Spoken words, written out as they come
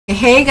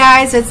Hey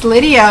guys, it's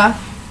Lydia.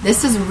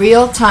 This is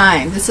real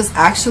time. This is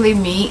actually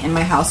me in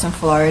my house in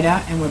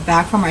Florida, and we're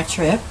back from our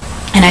trip.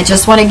 And I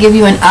just want to give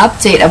you an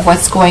update of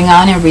what's going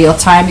on in real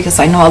time, because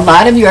I know a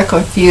lot of you are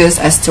confused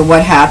as to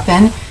what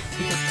happened.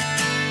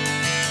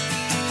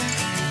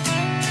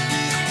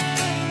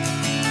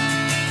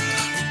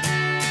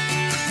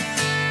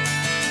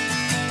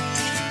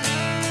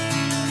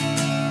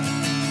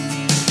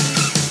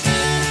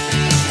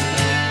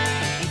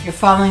 If you're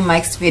following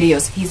Mike's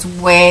videos, he's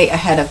way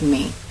ahead of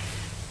me.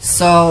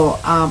 So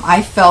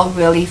I fell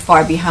really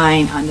far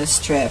behind on this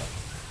trip.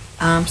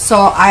 So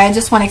I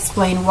just want to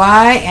explain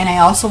why, and I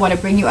also want to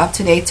bring you up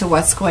to date to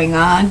what's going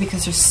on,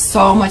 because there's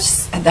so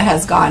much that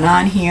has gone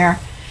on here.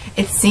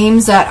 It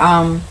seems that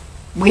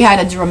we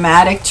had a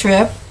dramatic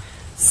trip,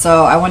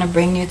 so I want to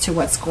bring you to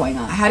what's going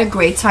on. I had a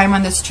great time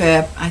on this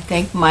trip. I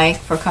thank Mike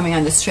for coming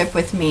on this trip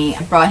with me.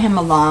 I brought him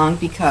along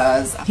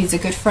because he's a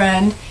good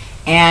friend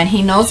and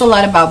he knows a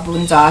lot about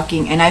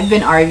boondocking, and I've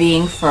been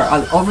RVing for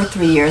over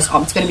 3 years.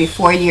 It's going to be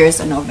 4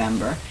 years in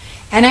November.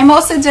 And I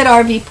mostly did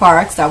RV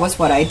parks. That was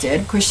what I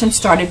did. Christian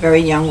started very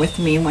young with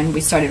me when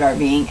we started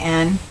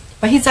RVing,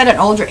 but he's at an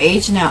older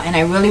age now, and I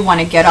really want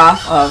to get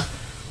off of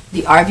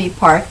the RV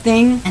park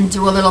thing and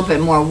do a little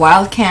bit more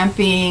wild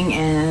camping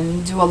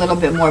and do a little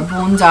bit more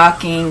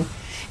boondocking.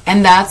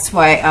 And that's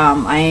why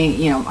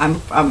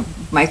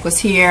Mike was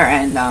here,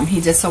 and he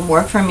did some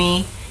work for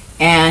me,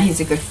 and he's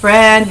a good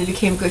friend. We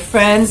became good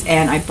friends,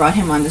 and I brought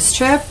him on this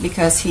trip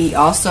because he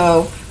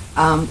also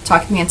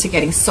talked me into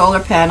getting solar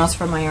panels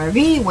for my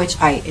RV, which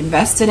I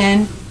invested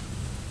in.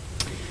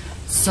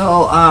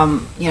 So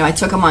I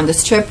took him on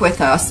this trip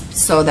with us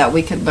so that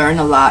we could learn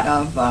a lot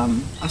of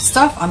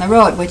stuff on the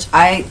road, which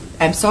I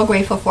am so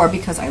grateful for,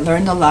 because I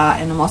learned a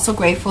lot. And I'm also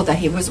grateful that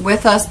he was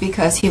with us,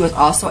 because he was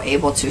also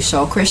able to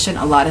show Christian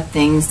a lot of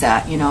things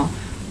that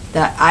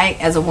that I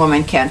as a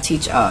woman can't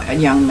teach a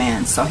young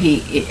man. So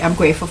I'm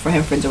grateful for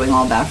him for doing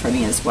all that for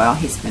me as well.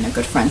 He's been a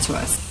good friend to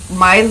us.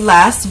 My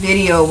last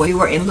video, we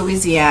were in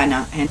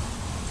Louisiana, and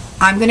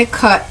I'm gonna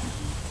cut.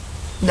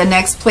 The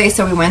next place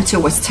that we went to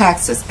was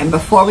Texas, and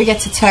before we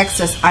get to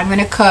Texas, I'm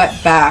gonna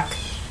cut back,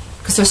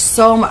 because there's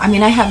so much. I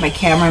mean, I have my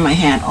camera in my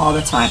hand all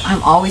the time.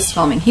 I'm always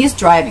filming. He's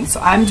driving, so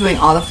I'm doing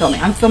all the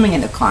filming. I'm filming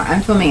in the car, I'm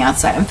filming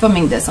outside, I'm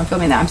filming this, I'm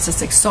filming that. I'm just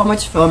like so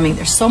much filming.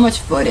 There's so much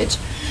footage.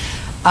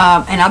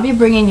 And I'll be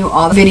bringing you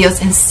all the videos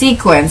in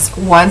sequence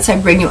once I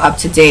bring you up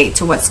to date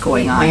to what's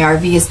going on. My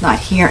RV is not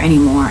here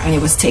anymore, and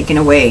it was taken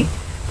away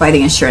by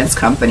the insurance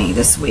company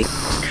this week.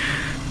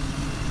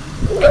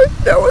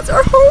 That was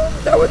our home.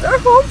 That was our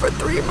home for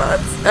 3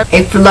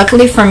 months.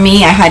 Luckily for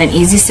me, I had an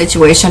easy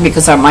situation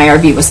because my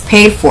RV was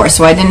paid for,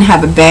 so I didn't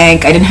have a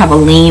bank, I didn't have a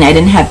lien, I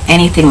didn't have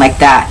anything like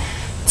that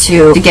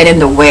to get in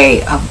the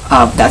way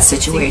of that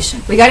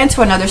situation. We got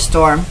into another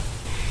storm,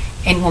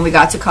 and when we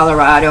got to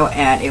Colorado,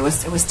 and it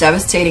was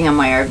devastating on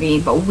my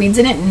RV, but we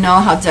didn't know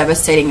how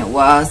devastating it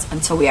was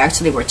until we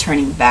actually were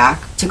turning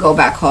back to go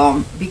back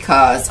home,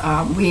 because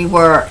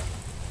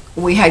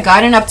we had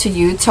gotten up to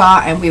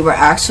Utah, and we were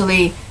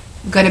actually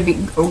going to be,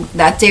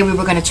 that day we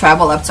were going to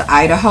travel up to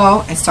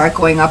Idaho and start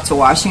going up to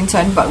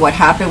Washington. But what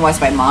happened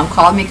was my mom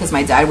called me because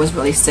my dad was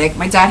really sick.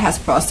 My dad has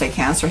prostate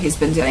cancer. He's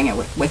been dealing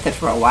with it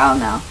for a while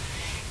now,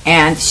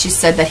 and she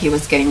said that he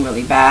was getting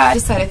really bad. I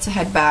decided to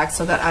head back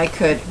so that I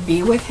could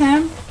be with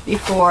him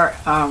before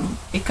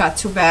it got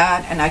too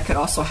bad, and I could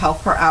also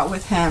help her out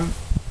with him.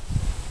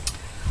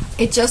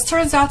 It just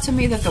turns out to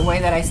me that the way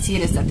that I see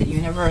it is that the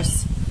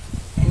universe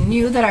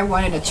knew that I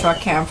wanted a truck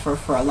camper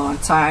for a long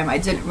time. I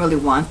didn't really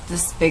want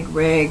this big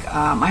rig.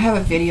 I have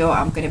a video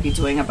I'm going to be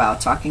doing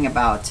talking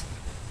about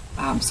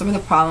some of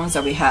the problems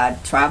that we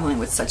had traveling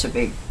with such a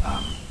big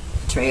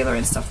trailer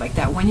and stuff like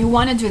that, when you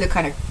want to do the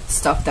kind of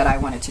stuff that I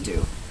wanted to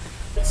do.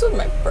 This was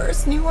my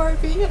first new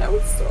RV, and I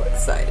was so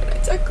excited. I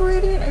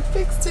decorated it, I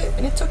fixed it,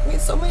 and it took me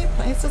so many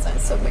places. I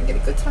still been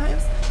getting good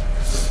times.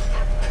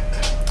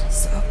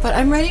 But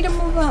I'm ready to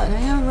move on.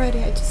 I am ready.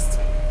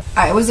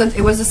 It was a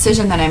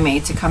decision that I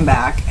made to come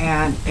back,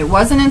 and it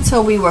wasn't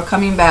until we were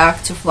coming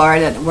back to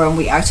Florida, when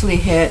we actually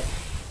hit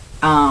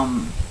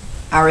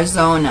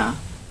Arizona,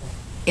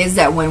 is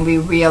that when we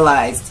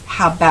realized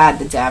how bad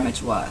the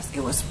damage was.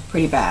 It was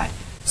pretty bad.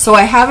 So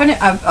I have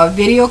a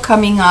video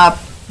coming up.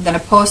 I'm going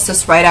to post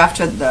this right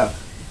after the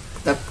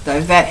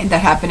event that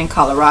happened in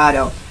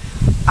Colorado.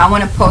 I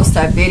want to post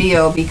that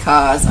video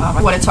because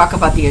I want to talk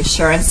about the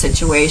insurance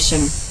situation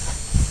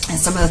and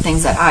some of the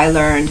things that I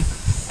learned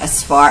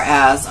as far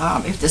as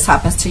if this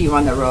happens to you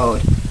on the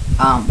road,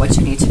 what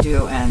you need to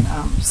do, and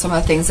some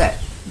of the things that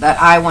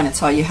I want to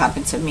tell you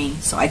happened to me.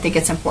 So I think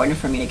it's important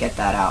for me to get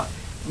that out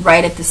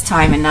right at this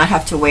time and not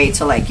have to wait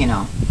till, like,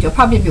 you'll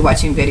probably be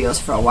watching videos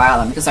for a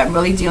while, because I'm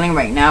really dealing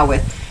right now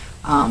with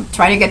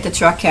trying to get the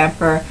truck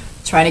camper,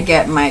 trying to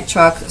get my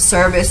truck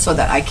serviced so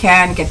that I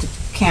can get the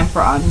camper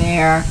on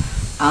there.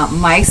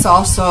 Mike's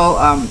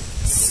also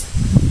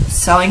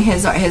selling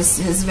his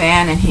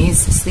van, and he's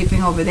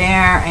sleeping over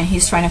there, and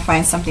he's trying to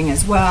find something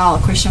as well.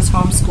 Christian's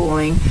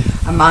homeschooling.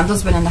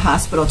 Armando's been in the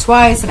hospital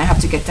twice, and I have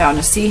to get down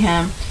to see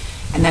him.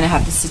 and then I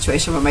have the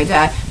situation with my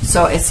dad.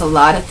 So it's a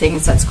lot of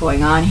things that's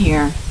going on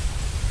here.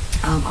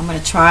 I'm going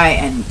to try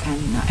and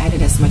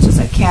edit as much as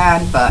I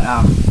can, but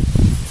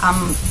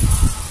I'm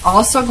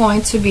also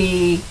going to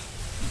be,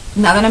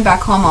 now that I'm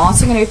back home, I'm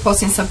also going to be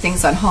posting some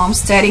things on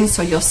homesteading,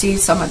 so you'll see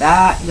some of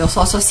that. You'll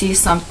also see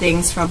some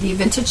things from the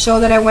vintage show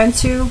that I went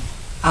to.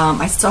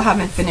 I still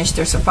haven't finished.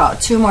 There's about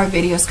 2 more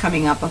videos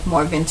coming up of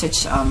more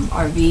vintage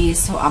RVs,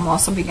 so I'm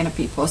also going to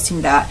be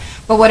posting that.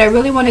 But what I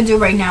really want to do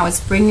right now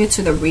is bring you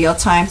to the real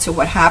time, to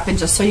what happened,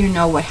 just so you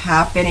know what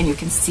happened and you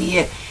can see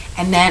it,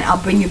 and then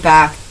I'll bring you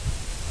back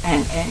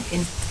and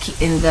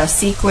in the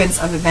sequence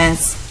of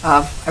events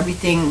of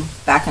everything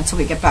back until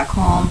we get back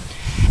home.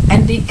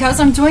 And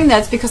because I'm doing that,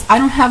 it's because I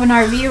don't have an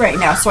RV right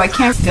now, so I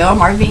can't film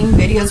RVing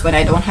videos when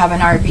I don't have an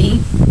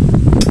RV.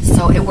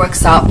 So it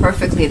works out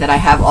perfectly that I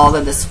have all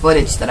of this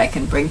footage that I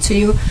can bring to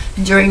you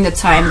during the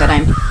time that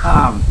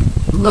I'm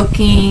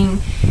looking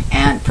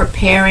and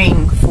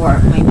preparing for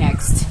my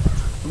next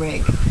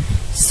rig.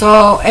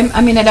 So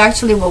I mean, it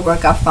actually will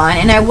work out fine,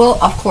 and I will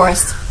of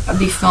course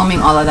be filming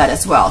all of that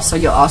as well, so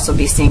you'll also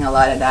be seeing a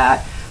lot of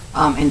that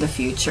in the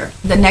future.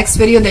 The next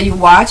video that you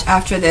watch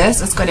after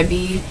this is going to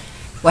be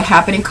what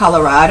happened in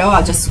Colorado.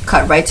 I'll just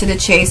cut right to the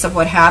chase of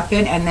what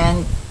happened, and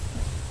then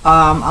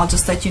I'll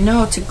just let you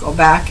know to go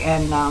back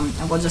and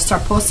we'll just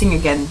start posting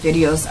again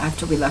videos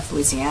after we left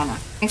Louisiana.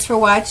 Thanks for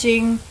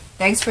watching.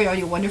 Thanks for all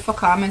your wonderful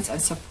comments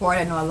and support.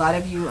 I know a lot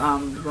of you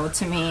wrote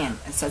to me and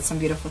said some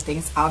beautiful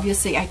things.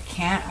 Obviously I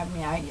can't, I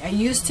mean, I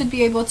used to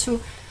be able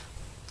to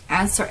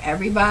answer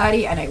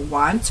everybody, and I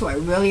want to, I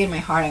really in my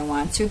heart I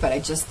want to, but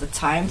the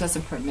time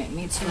doesn't permit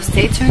me to. So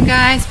stay tuned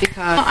guys, because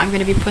I'm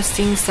going to be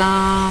posting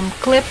some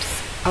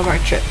clips of our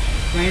trip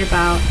right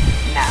about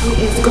now.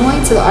 He is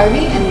going to the RV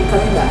and then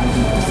coming back.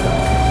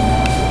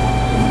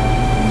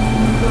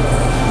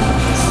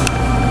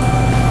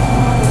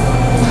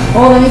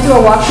 Oh, let me do a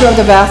walkthrough of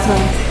the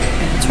bathroom.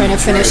 I'm trying to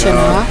finish it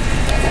off.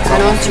 I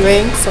don't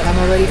drink, so I'm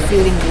already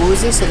feeling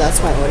woozy, so that's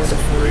why I ordered the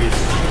food.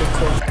 Really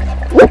cool.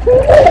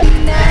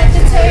 At the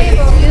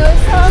table, you know,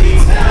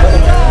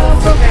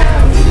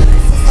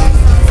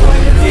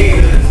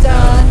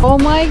 oh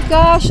my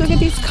gosh, look at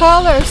these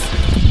colors.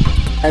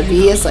 RV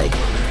is like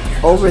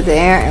over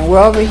there and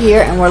we're over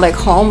here, and we're like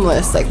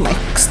homeless. Like my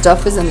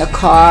stuff is in the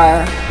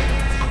car.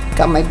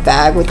 Got my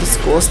bag with the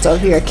school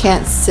stuff here. I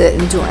can't sit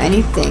and do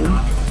anything.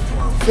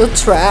 I feel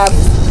trapped.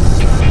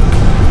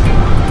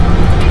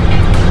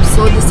 I'm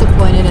so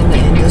disappointed in the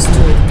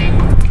industry.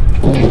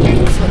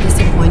 I'm so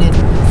disappointed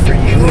for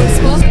you. It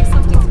smells like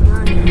something's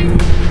burning.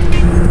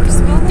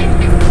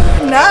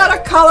 Not a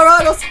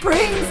Colorado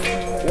Springs.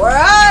 We're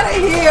out of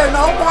here.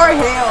 No more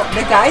hail.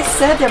 The guy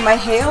said that my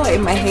hail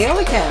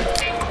again.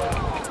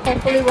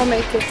 Hopefully we'll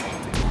make it.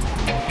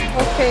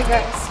 Okay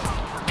guys,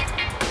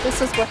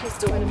 this is what he's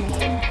doing to me.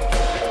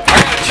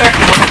 Check.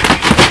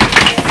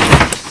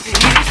 You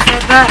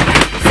said that.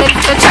 He said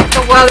he's gonna check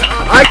the weather.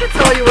 I can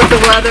tell you what the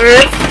weather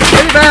is. It's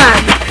pretty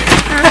bad.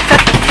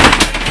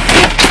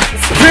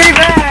 It's pretty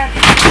bad.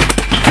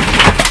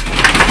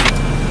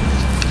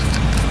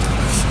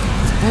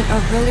 And I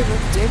really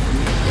look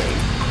different today.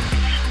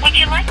 Would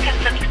you like to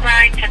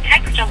subscribe to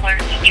text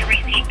alerts to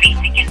receive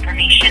basic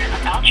information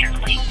about your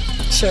plane?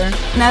 Sure.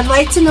 And I'd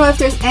like to know if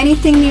there's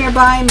anything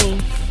nearby me.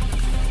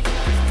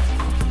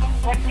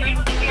 What time will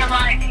you be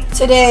arriving?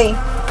 Today.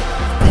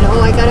 And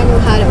oh, I got a new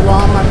hat at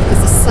Walmart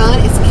because the sun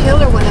is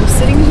killer when I'm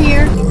sitting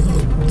here.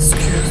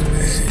 Excuse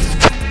me.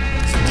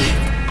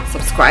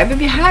 Subscribe if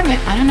you haven't.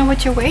 I don't know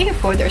what you're waiting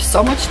for. There's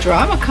so much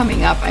drama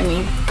coming up. I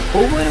mean, who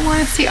wouldn't want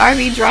to see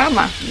RV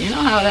drama? You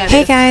know how that is.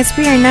 Hey guys,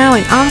 we are now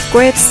in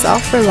off-grid,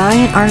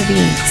 self-reliant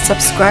RV.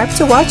 Subscribe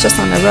to watch us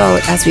on the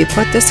road as we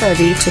put this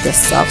RV to the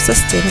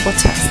self-sustainable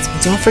test.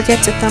 Don't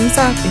forget to thumbs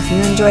up if you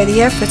enjoy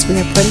the efforts we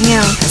are putting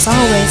out. As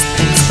always,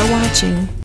 thanks for watching.